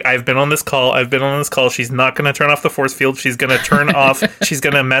just like, I've been on this call. She's not going to turn off the force field. She's going to turn off. She's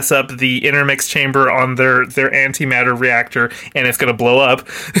going to mess up the intermix chamber on their antimatter reactor, and it's going to blow up.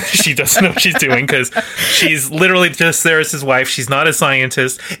 She doesn't know what she's doing because she's literally just there as his wife. She's not a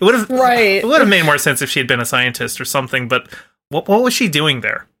scientist. It would have made more sense if she had been a scientist or something. But what was she doing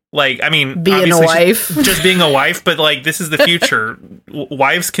there? Like, I mean, being a wife, just being a wife, but like, this is the future.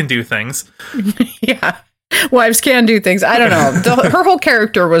 Wives can do things. Yeah. Wives can do things. I don't know. Her whole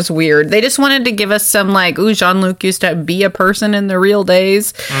character was weird. They just wanted to give us some like, ooh, Jean-Luc used to be a person in the real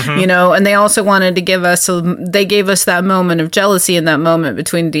days, you know, and they also wanted to give us, they gave us that moment of jealousy in that moment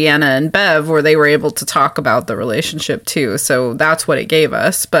between Deanna and Bev where they were able to talk about the relationship too. So that's what it gave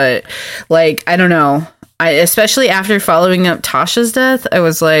us. But like, I don't know. Especially after following up Tasha's death, I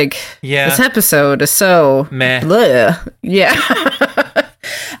was like, this episode is so meh. Bleh. Yeah.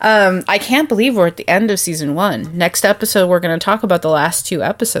 I can't believe we're at the end of season 1. Next episode, we're going to talk about the last 2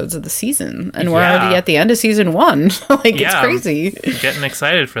 episodes of the season. And we're already at the end of season 1. It's crazy. I'm getting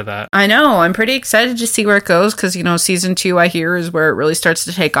excited for that. I know. I'm pretty excited to see where it goes because, you know, season 2, I hear, is where it really starts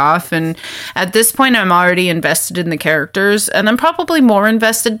to take off. And at this point, I'm already invested in the characters. And I'm probably more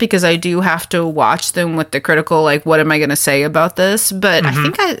invested because I do have to watch them with the critical, like, what am I going to say about this? But I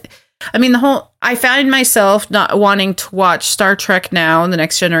think I find myself not wanting to watch Star Trek Now, The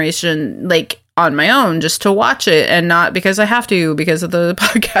Next Generation, like, on my own, just to watch it, and not because I have to, because of the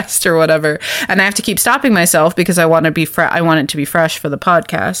podcast or whatever. And I have to keep stopping myself because I want to be I want it to be fresh for the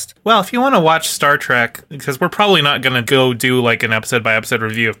podcast. Well, if you want to watch Star Trek, because we're probably not going to go do, like, an episode-by-episode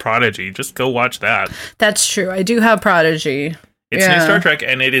review of Prodigy, just go watch that. That's true. I do have Prodigy. It's new Star Trek,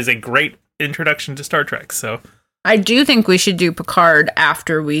 and it is a great introduction to Star Trek, so... I do think we should do Picard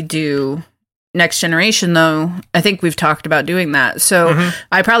after we do Next Generation, though. I think we've talked about doing that. So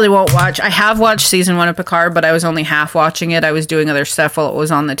I probably won't watch. I have watched season 1 of Picard, but I was only half watching it. I was doing other stuff while it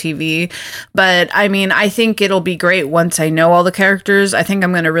was on the TV. But I mean, I think it'll be great once I know all the characters. I think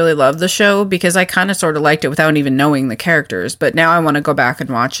I'm going to really love the show because I kind of sort of liked it without even knowing the characters. But now I want to go back and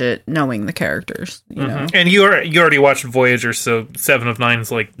watch it knowing the characters. You know? And you already watched Voyager, so 7 of 9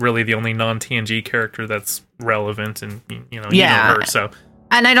 is like really the only non-TNG character that's relevant, and you know her, so.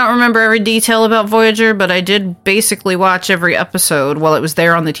 And I don't remember every detail about Voyager, but I did basically watch every episode while it was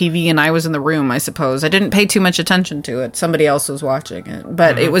there on the TV and I was in the room, I suppose. I didn't pay too much attention to it. Somebody else was watching it.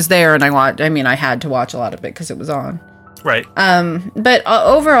 But it was there and I had to watch a lot of it because it was on. Right. But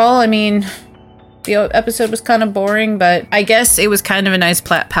overall, I mean, the episode was kind of boring, but I guess it was kind of a nice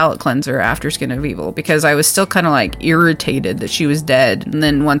palate cleanser after Skin of Evil because I was still kind of like irritated that she was dead. And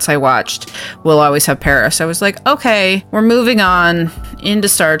then once I watched We'll Always Have Paris, I was like, okay, we're moving on into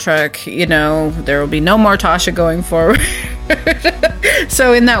Star Trek. You know, there will be no more Tasha going forward.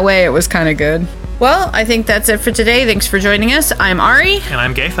 So in that way, it was kind of good. Well, I think that's it for today. Thanks for joining us. I'm Ari. And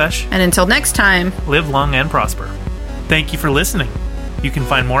I'm Gayfesh. And until next time, live long and prosper. Thank you for listening. You can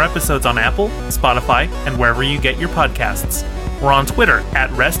find more episodes on Apple, Spotify, and wherever you get your podcasts. We're on Twitter at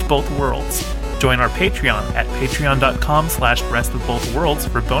RestBothWorlds. Join our Patreon at patreon.com/restofbothworlds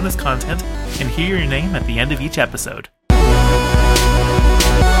for bonus content and hear your name at the end of each episode.